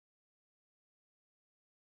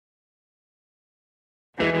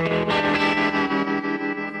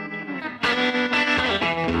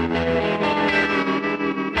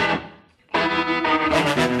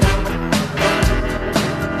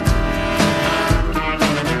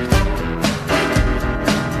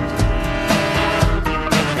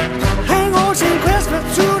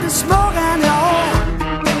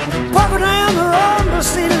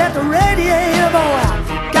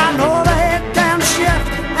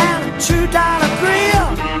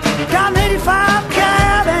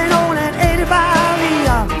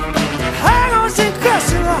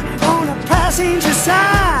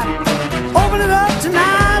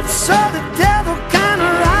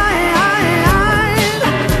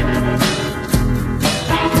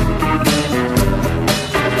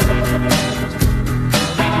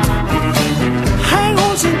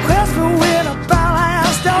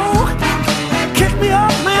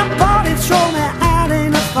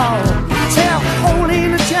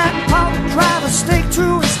stake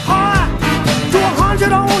through his heart. Do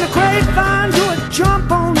 100 on the grapevine, do a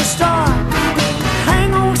jump on the star.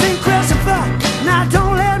 Hang on, St. Christopher, now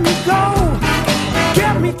don't let me go.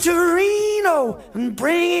 Get me to Reno and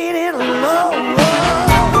bring it in low.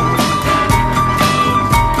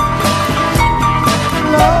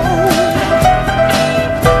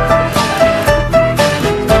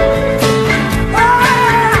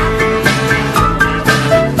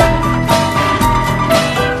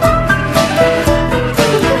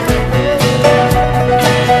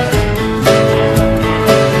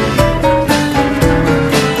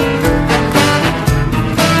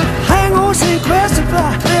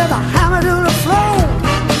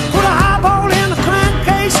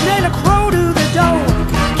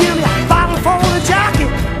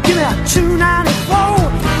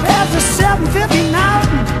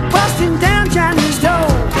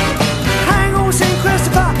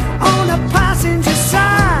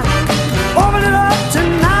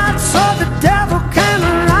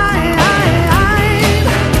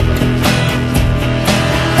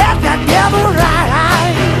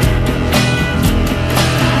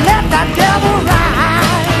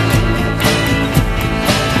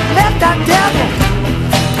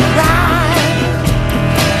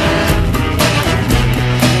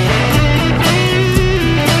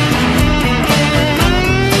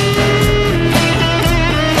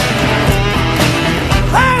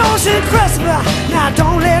 Now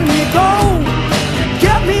don't let me go.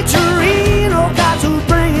 Get me to Reno, got to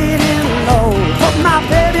bring it in low. Put my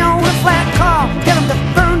baby on a flat car, get him to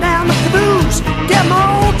burn down the caboose. Get my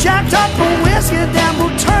old jacked up for whiskey, then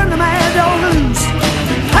we'll turn the mad dog loose.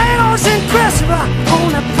 Hang on, St. Christopher, on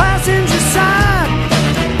the passenger side.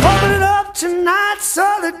 Open it up tonight, son.